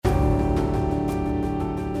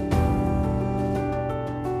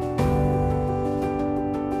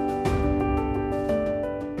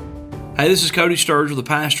Hey, this is Cody Sturgill, the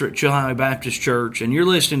pastor at Chilhowee Baptist Church, and you're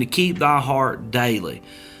listening to Keep Thy Heart Daily,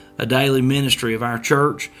 a daily ministry of our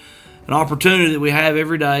church, an opportunity that we have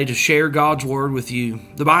every day to share God's Word with you.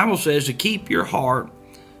 The Bible says to keep your heart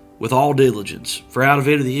with all diligence, for out of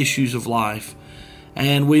it are the issues of life.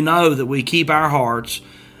 And we know that we keep our hearts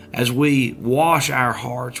as we wash our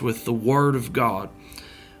hearts with the Word of God.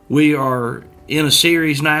 We are in a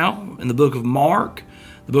series now in the book of Mark.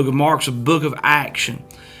 The book of Mark's a book of action.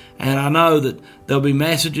 And I know that there'll be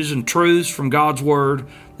messages and truths from God's Word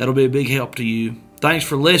that'll be a big help to you. Thanks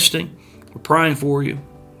for listening. We're praying for you.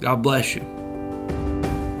 God bless you.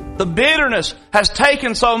 The bitterness has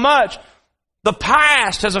taken so much. The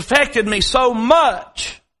past has affected me so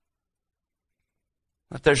much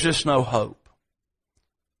that there's just no hope.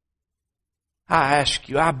 I ask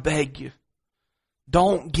you, I beg you,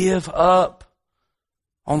 don't give up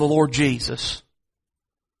on the Lord Jesus.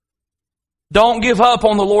 Don't give up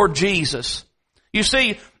on the Lord Jesus. You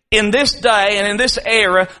see, in this day and in this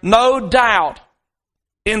era, no doubt,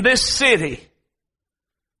 in this city,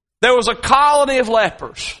 there was a colony of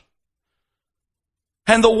lepers.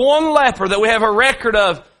 And the one leper that we have a record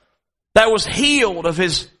of that was healed of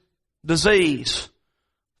his disease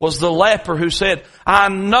was the leper who said, I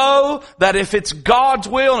know that if it's God's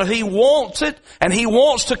will and if He wants it and He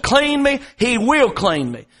wants to clean me, He will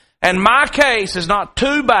clean me. And my case is not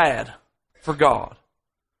too bad for God.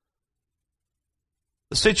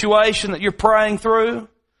 The situation that you're praying through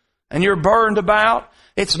and you're burdened about,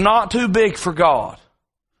 it's not too big for God.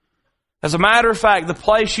 As a matter of fact, the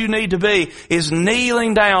place you need to be is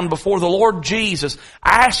kneeling down before the Lord Jesus,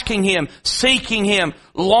 asking Him, seeking Him,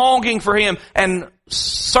 longing for Him, and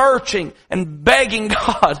searching and begging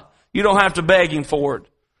God. You don't have to beg Him for it.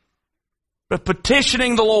 But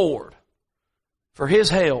petitioning the Lord for His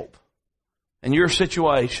help in your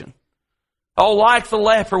situation. Oh, like the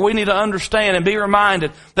leper, we need to understand and be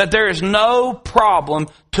reminded that there is no problem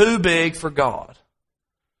too big for God.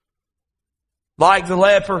 Like the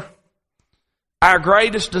leper, our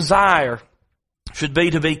greatest desire should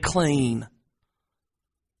be to be clean.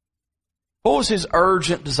 What was his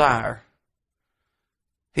urgent desire?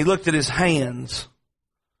 He looked at his hands,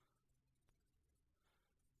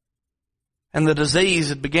 and the disease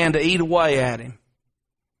had began to eat away at him.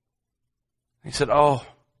 He said, oh,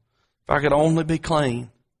 if I could only be clean.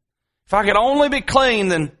 If I could only be clean,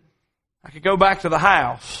 then I could go back to the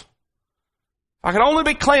house. If I could only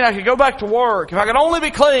be clean, I could go back to work. If I could only be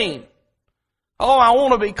clean. Oh, I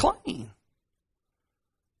want to be clean.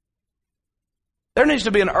 There needs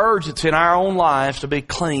to be an urgency in our own lives to be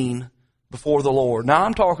clean before the Lord. Now,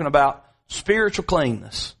 I'm talking about spiritual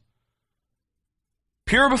cleanness.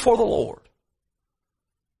 Pure before the Lord.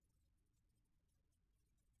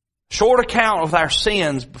 Short account of our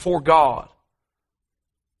sins before God.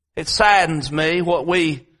 It saddens me what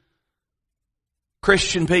we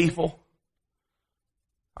Christian people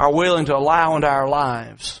are willing to allow into our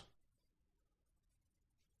lives.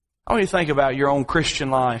 I want you to think about your own Christian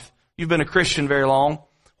life. You've been a Christian very long.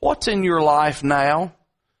 What's in your life now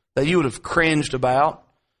that you would have cringed about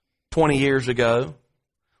 20 years ago?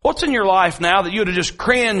 What's in your life now that you would have just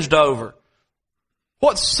cringed over?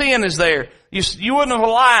 What sin is there you wouldn't have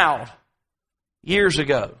allowed years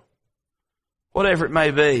ago? Whatever it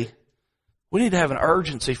may be. We need to have an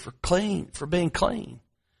urgency for being clean.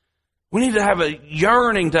 We need to have a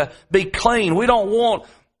yearning to be clean. We don't want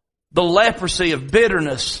the leprosy of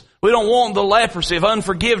bitterness. We don't want the leprosy of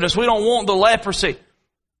unforgiveness. We don't want the leprosy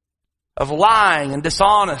of lying and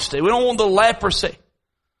dishonesty. We don't want the leprosy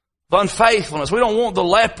of unfaithfulness. We don't want the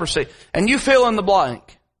leprosy. And you fill in the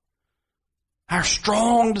blank. Our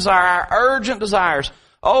strong desire, our urgent desires.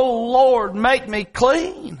 Oh Lord, make me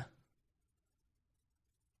clean.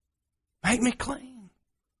 Make me clean.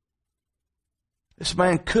 This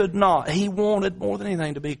man could not. He wanted more than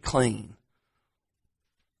anything to be clean.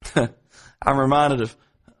 I'm reminded of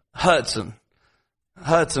Hudson.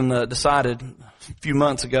 Hudson decided a few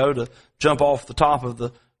months ago to jump off the top of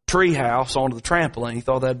the tree house onto the trampoline. He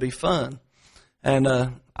thought that'd be fun. And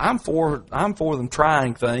I'm for them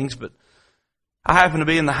trying things, but I happened to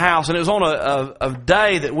be in the house, and it was on a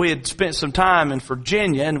day that we had spent some time in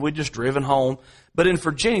Virginia, and we'd just driven home. But in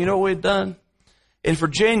Virginia, you know what we'd done? In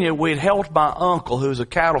Virginia, we'd helped my uncle, who's a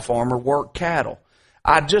cattle farmer, work cattle.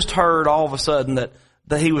 I just heard all of a sudden that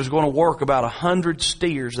he was going to work about 100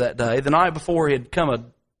 steers that day. The night before, it had come a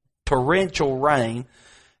torrential rain.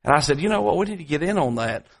 And I said, you know what, we need to get in on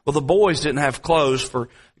that. Well, the boys didn't have clothes for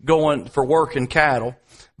working cattle,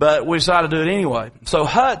 but we decided to do it anyway. So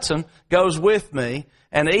Hudson goes with me,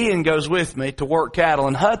 and Ian goes with me to work cattle,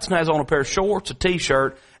 and Hudson has on a pair of shorts, a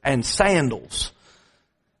t-shirt, and sandals.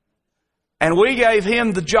 And we gave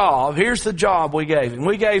him the job. Here's the job we gave him.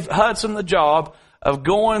 We gave Hudson the job of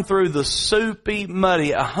going through the soupy,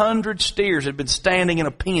 muddy, 100 steers had been standing in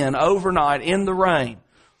a pen overnight in the rain.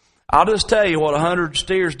 I'll just tell you what 100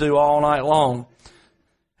 steers do all night long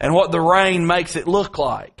and what the rain makes it look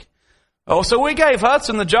like. Oh, so we gave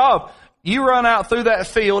Hudson the job. You run out through that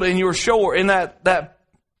field in your short, in that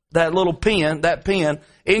little pen,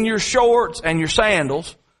 in your shorts and your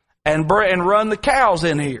sandals and run the cows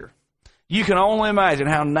in here. You can only imagine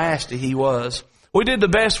how nasty he was. We did the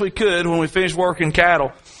best we could when we finished working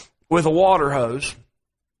cattle with a water hose,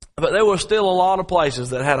 but there was still a lot of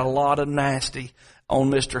places that had a lot of nasty on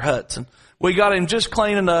Mr. Hudson. We got him just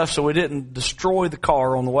clean enough so we didn't destroy the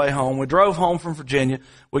car on the way home. We drove home from Virginia.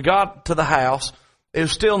 We got to the house. It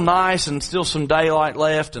was still nice and still some daylight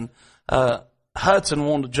left, and Hudson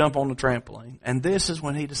wanted to jump on the trampoline. And this is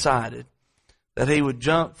when he decided that he would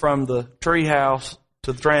jump from the treehouse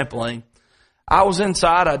to the trampoline. I was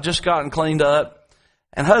inside. I'd just gotten cleaned up.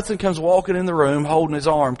 And Hudson comes walking in the room holding his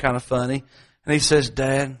arm kind of funny. And he says,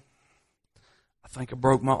 "Dad, I think I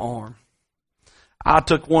broke my arm." I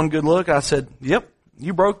took one good look. I said, "Yep,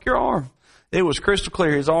 you broke your arm." It was crystal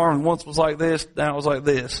clear. His arm once was like this, now it was like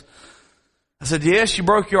this. I said, "Yes, you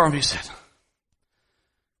broke your arm." He said,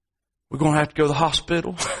 "We're going to have to go to the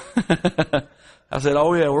hospital." I said,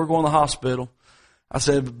 "Oh yeah, we're going to the hospital." I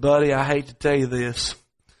said, "Buddy, I hate to tell you this.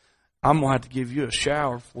 I'm going to have to give you a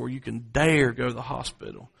shower before you can dare go to the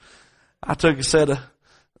hospital." I took a set of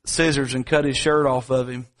scissors and cut his shirt off of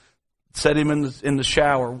him, set him in the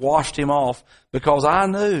shower, washed him off, because I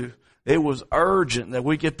knew it was urgent that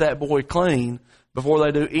we get that boy clean before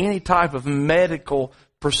they do any type of medical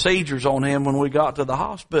procedures on him when we got to the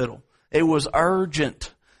hospital. It was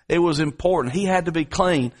urgent. It was important. He had to be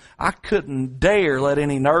clean. I couldn't dare let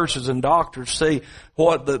any nurses and doctors see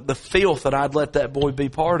what the filth that I'd let that boy be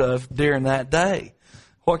part of during that day.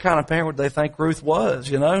 What kind of parent would they think Ruth was,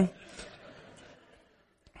 you know?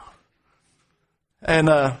 And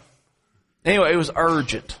anyway, it was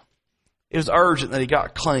urgent. It was urgent that he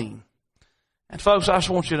got clean. And folks, I just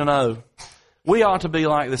want you to know, we ought to be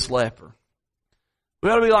like this leper. We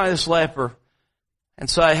ought to be like this leper and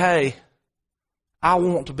say, "Hey, I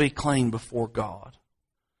want to be clean before God."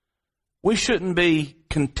 We shouldn't be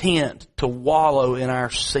content to wallow in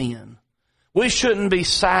our sin. We shouldn't be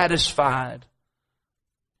satisfied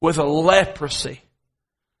with a leprosy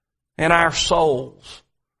in our souls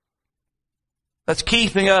that's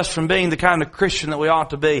keeping us from being the kind of Christian that we ought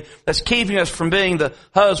to be, that's keeping us from being the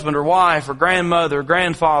husband or wife or grandmother or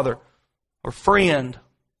grandfather or friend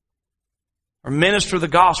or minister of the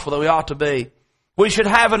gospel that we ought to be. We should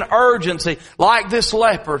have an urgency like this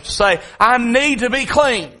leper to say, "I need to be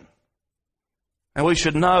clean." And we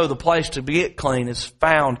should know the place to get clean is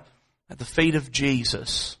found at the feet of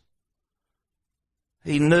Jesus.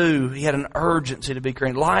 He knew he had an urgency to be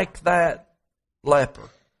clean. Like that leper,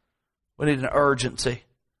 we need an urgency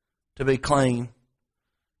to be clean.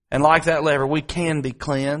 And like that leper, we can be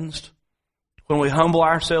cleansed when we humble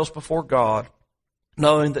ourselves before God,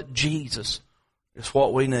 knowing that Jesus is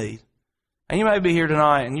what we need. And you may be here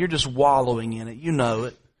tonight and you're just wallowing in it. You know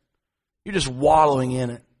it. You're just wallowing in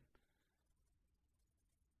it.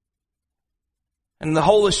 And the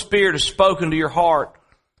Holy Spirit has spoken to your heart.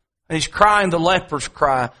 And He's crying the leper's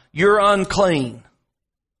cry. "You're unclean.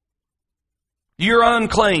 You're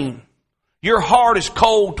unclean. Your heart is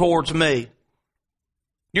cold towards me.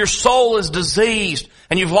 Your soul is diseased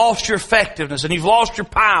and you've lost your effectiveness and you've lost your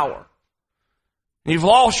power. And you've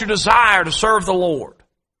lost your desire to serve the Lord."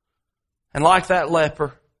 And like that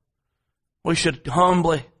leper, we should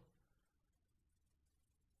humbly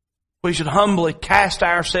cast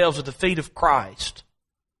ourselves at the feet of Christ,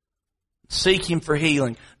 seek Him for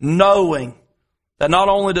healing, knowing that not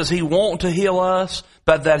only does He want to heal us,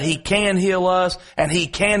 but that He can heal us, and He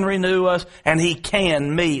can renew us, and He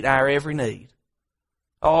can meet our every need.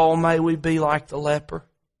 Oh, may we be like the leper.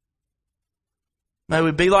 May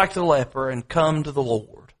we be like the leper and come to the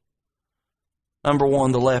Lord. Number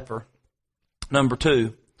one, the leper. Number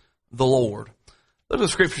two, the Lord. Look what the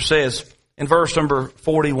Scripture says in verse number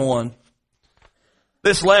 41.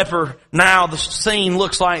 This leper, now the scene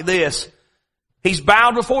looks like this. He's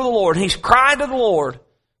bowed before the Lord. He's cried to the Lord.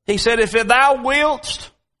 He said, "If thou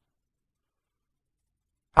wilt,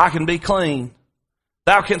 I can be clean.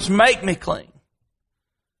 Thou canst make me clean."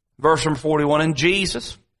 Verse number 41, and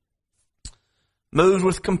Jesus, moved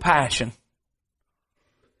with compassion,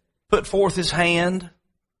 put forth His hand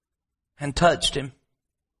and touched him,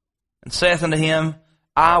 and saith unto him,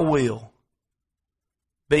 "I will,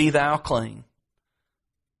 be thou clean."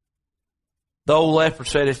 The old leper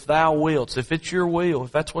said, "If thou wilt," if it's your will,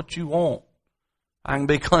 if that's what you want, I can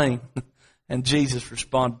be clean. And Jesus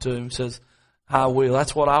responded to him and says, I will.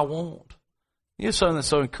 That's what I want. You know something that's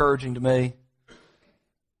so encouraging to me?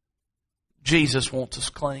 Jesus wants us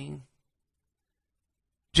clean.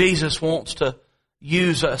 Jesus wants to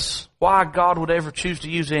use us. Why God would ever choose to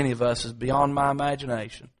use any of us is beyond my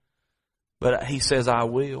imagination. But He says, I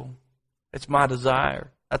will. It's my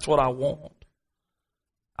desire. That's what I want.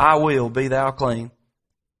 I will, be thou clean.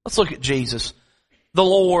 Let's look at Jesus. The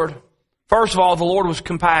Lord. First of all, the Lord was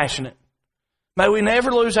compassionate. May we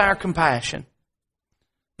never lose our compassion.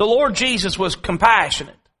 The Lord Jesus was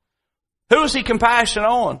compassionate. Who was He compassionate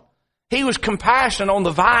on? He was compassionate on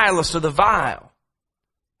the vilest of the vile.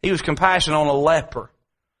 He was compassionate on a leper.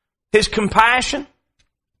 His compassion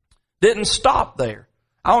didn't stop there.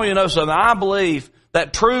 I want you to know something. I believe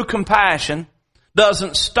that true compassion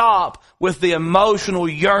doesn't stop with the emotional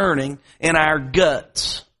yearning in our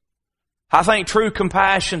guts. I think true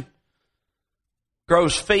compassion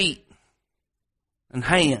grows feet and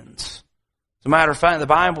hands. As a matter of fact, the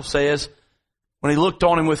Bible says when He looked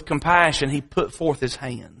on him with compassion, He put forth His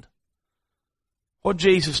hand. What did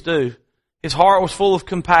Jesus do? His heart was full of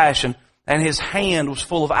compassion and His hand was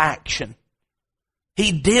full of action.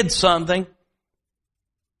 He did something.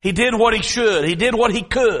 He did what He should. He did what He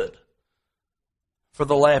could for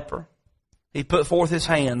the leper. He put forth His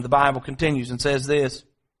hand. The Bible continues and says this,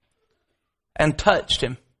 and touched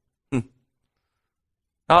him.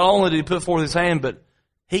 Not only did He put forth His hand, but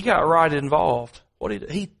He got right involved. What did He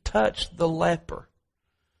do? He touched the leper.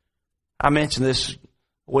 I mentioned this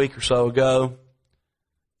a week or so ago.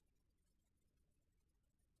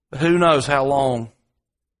 But who knows how long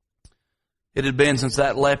it had been since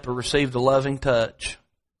that leper received a loving touch.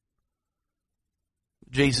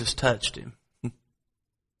 Jesus touched him.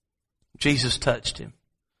 Jesus touched him.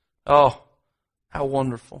 Oh, how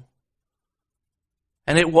wonderful.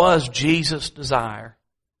 And it was Jesus' desire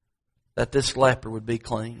that this leper would be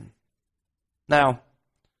clean. Now,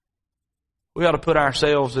 we ought to put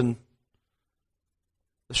ourselves in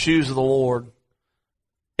the shoes of the Lord.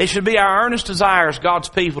 It should be our earnest desire as God's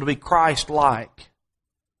people to be Christ-like.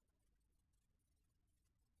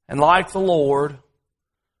 And like the Lord,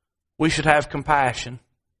 we should have compassion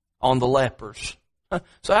on the lepers.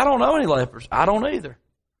 So I don't know any lepers. I don't either.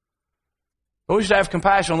 But we should have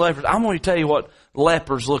compassion on lepers. I'm going to tell you what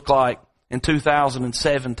lepers look like in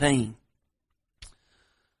 2017.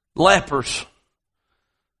 Lepers.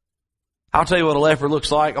 I'll tell you what a leper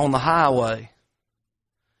looks like on the highway.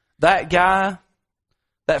 That guy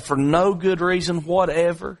that for no good reason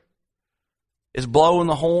whatever is blowing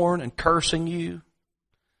the horn and cursing you,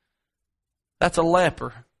 that's a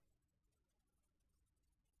leper.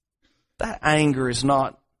 That anger is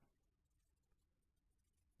not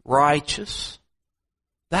righteous.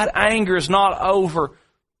 That anger is not over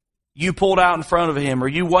you pulled out in front of him or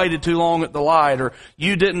you waited too long at the light or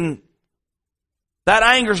you didn't. That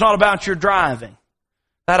anger is not about your driving.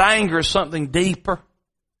 That anger is something deeper.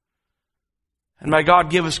 And may God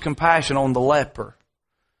give us compassion on the leper.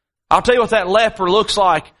 I'll tell you what that leper looks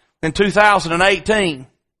like in 2018.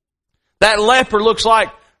 That leper looks like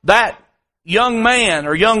that young man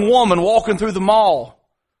or young woman walking through the mall.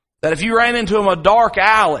 That if you ran into them in a dark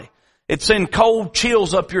alley, it'd send cold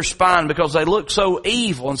chills up your spine because they look so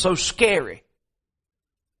evil and so scary.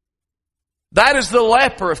 That is the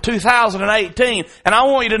leper of 2018. And I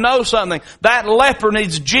want you to know something. That leper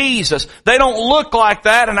needs Jesus. They don't look like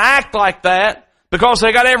that and act like that because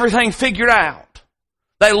they got everything figured out.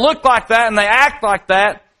 They look like that and they act like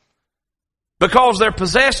that because they're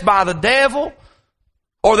possessed by the devil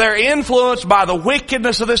or they're influenced by the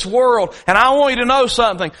wickedness of this world. And I want you to know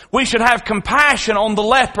something. We should have compassion on the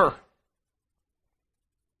leper.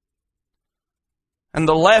 And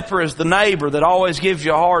the leper is the neighbor that always gives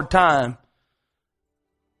you a hard time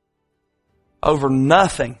over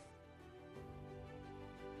nothing.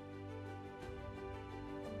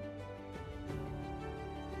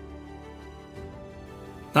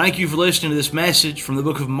 Thank you for listening to this message from the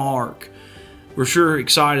book of Mark. We're sure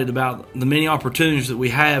excited about the many opportunities that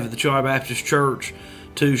we have at the Chilhowee Baptist Church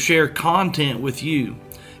to share content with you.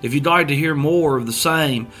 If you'd like to hear more of the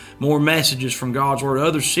same, more messages from God's Word,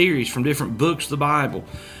 other series from different books of the Bible,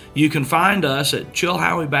 you can find us at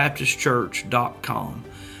ChilhoweeBaptistChurch.com.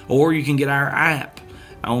 Or you can get our app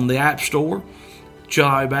on the App Store,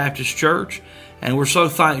 Chilhowee Baptist Church. And we're so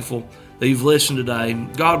thankful that you've listened today.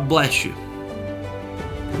 God bless you.